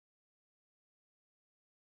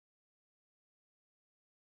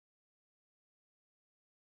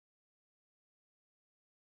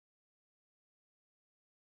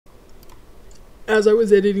as I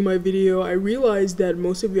was editing my video, I realized that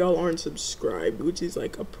most of y'all aren't subscribed, which is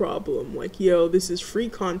like a problem. Like, yo, this is free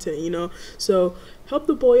content, you know? So help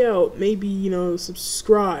the boy out. Maybe, you know,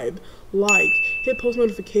 subscribe, like, hit post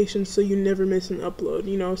notifications so you never miss an upload.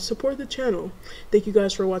 You know, support the channel. Thank you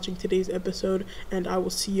guys for watching today's episode, and I will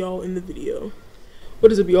see y'all in the video.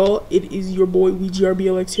 What is up, y'all? It is your boy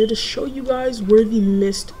Weegeerblx here to show you guys where the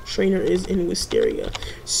mist trainer is in Wisteria.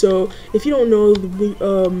 So if you don't know,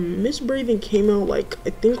 the mist breathing came out like I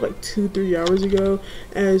think like 2-3 hours ago,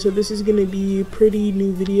 and so this is gonna be a pretty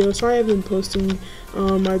new video. Sorry I haven't been posting.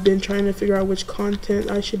 I've been trying to figure out which content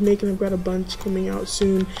I should make, and I've got a bunch coming out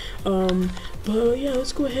soon. But yeah,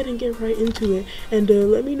 let's go ahead and get right into it, and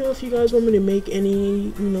let me know if you guys want me to make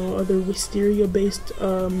any, you know, other Wisteria based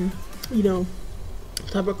you know,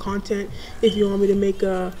 type of content. If you want me to make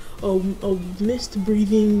a mist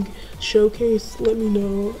breathing showcase, let me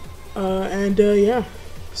know. Yeah,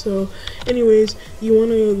 so anyways, you want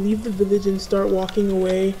to leave the village and start walking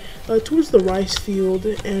away towards the rice field,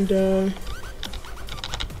 and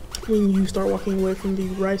when you start walking away from the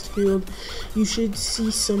rice field, you should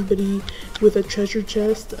see somebody with a treasure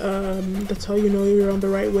chest. That's how you know you're on the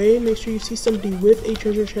right way. Make sure you see somebody with a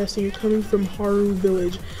treasure chest and you're coming from Haru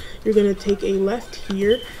village. You're gonna take a left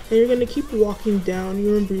here, and you're gonna keep walking down.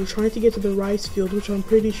 You remember, you're trying to get to the rice field, which I'm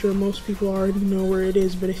pretty sure most people already know where it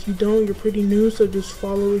is, but if you don't, you're pretty new, so just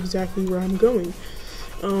follow exactly where I'm going.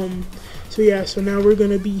 So yeah, so now we're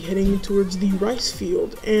gonna be heading towards the rice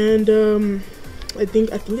field, and I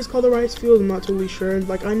think it's called the rice field. I'm not totally sure.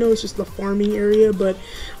 Like, I know it's just the farming area, but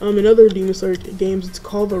in other Demon Slayer games it's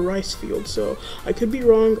called the rice field, so I could be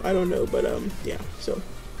wrong, I don't know, but yeah, so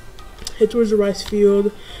head towards the rice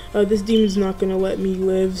field. This demon's not gonna let me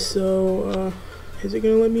live, so is it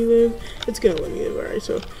gonna let me live? It's gonna let me live. Alright,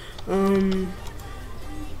 so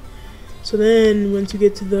so then once you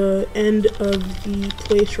get to the end of the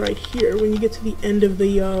place right here, when you get to the end of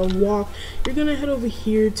the walk, you're gonna head over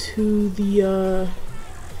here to the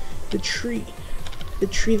tree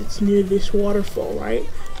that's near this waterfall. Right,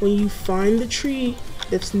 when you find the tree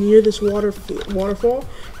that's near this waterfall,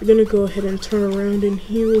 you're gonna go ahead and turn around, and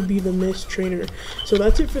here will be the mist trainer. So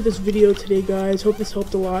that's it for this video today, guys. Hope this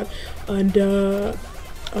helped a lot, and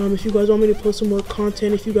if you guys want me to post some more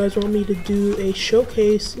content, if you guys want me to do a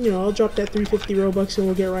showcase, you know, I'll drop that 350 Robux and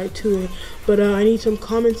we'll get right to it. But I need some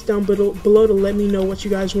comments down below to let me know what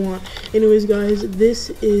you guys want. Anyways, guys, this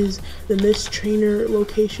is the mist trainer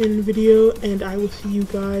location video, and I will see you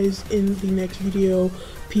guys in the next video.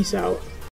 Peace out.